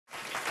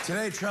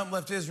Today, Trump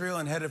left Israel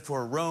and headed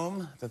for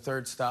Rome, the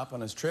third stop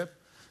on his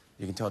trip.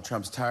 You can tell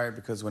Trump's tired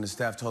because when his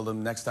staff told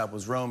him next stop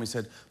was Rome, he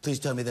said, "Please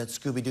tell me that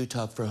Scooby-Doo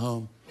talk for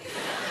home."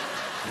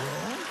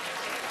 Rome?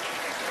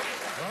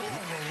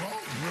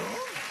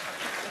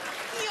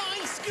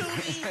 Yoink,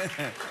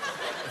 Scooby!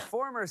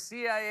 Former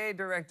CIA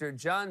Director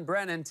John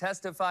Brennan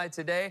testified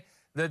today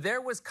that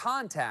there was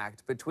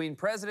contact between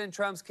President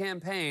Trump's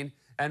campaign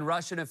and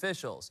Russian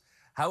officials.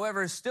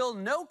 However, still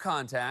no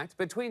contact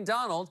between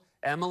Donald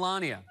and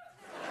Melania.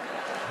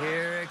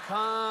 Here it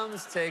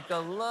comes. Take a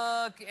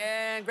look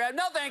and grab.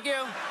 No, thank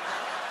you.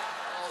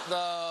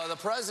 The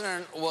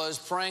president was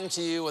praying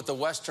to you at the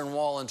Western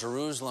Wall in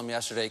Jerusalem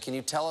yesterday. Can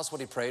you tell us what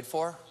he prayed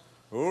for?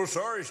 Oh,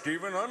 sorry,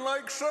 Stephen.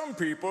 Unlike some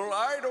people,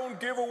 I don't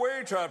give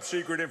away top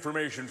secret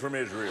information from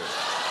Israel. Oh,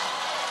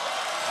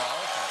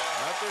 okay.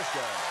 Not this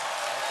guy.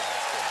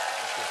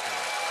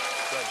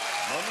 Okay,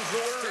 Mum's the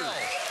word.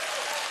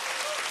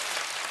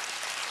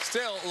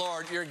 Still,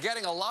 Lord, you're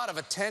getting a lot of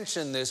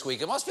attention this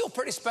week. It must feel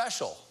pretty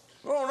special.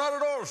 Oh, not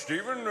at all,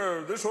 Stephen.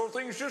 This whole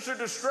thing's just a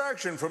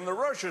distraction from the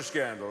Russia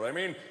scandal. I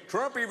mean,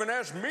 Trump even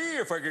asked me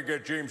if I could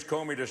get James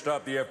Comey to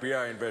stop the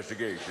FBI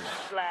investigation.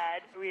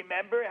 Vlad,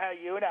 remember how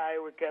you and I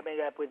were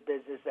coming up with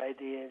business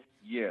ideas?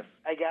 Yes.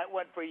 I got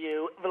one for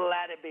you,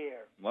 Vladimir.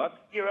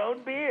 What? Your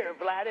own beer,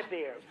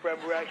 Vladimir, from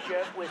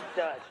Russia with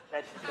dust.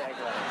 That's the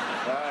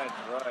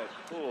tagline. Right.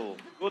 Cool.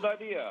 Good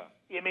idea.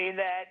 You mean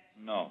that?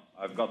 No,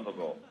 I've got to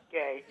go.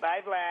 Okay.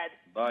 Bye, Vlad.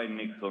 Bye,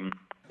 Nixon.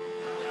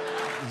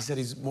 He said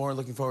he's more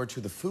looking forward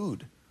to the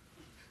food.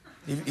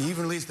 He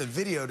even released a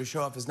video to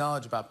show off his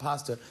knowledge about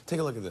pasta. Take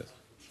a look at this.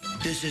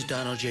 This is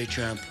Donald J.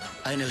 Trump.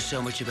 I know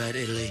so much about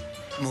Italy,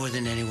 more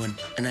than anyone,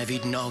 and I've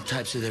eaten all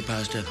types of their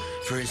pasta.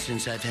 For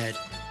instance, I've had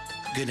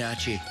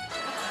Gnocchi,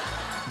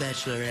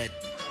 Bachelorette,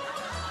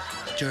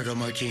 Turtle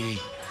Martini,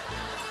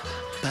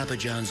 Papa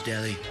John's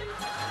Deli,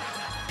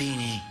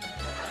 Beanie,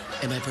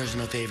 and my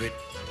personal favorite,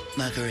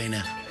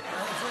 Macarena.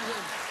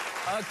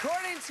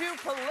 According to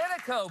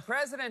Politico,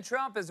 President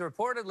Trump is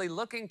reportedly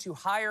looking to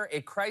hire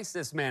a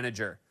crisis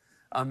manager.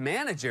 A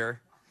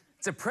manager?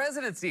 It's a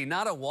presidency,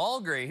 not a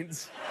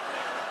Walgreens.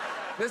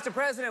 Mr.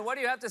 President, what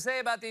do you have to say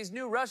about these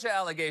new Russia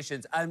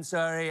allegations? I'm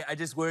sorry, I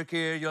just work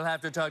here. You'll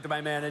have to talk to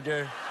my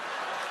manager.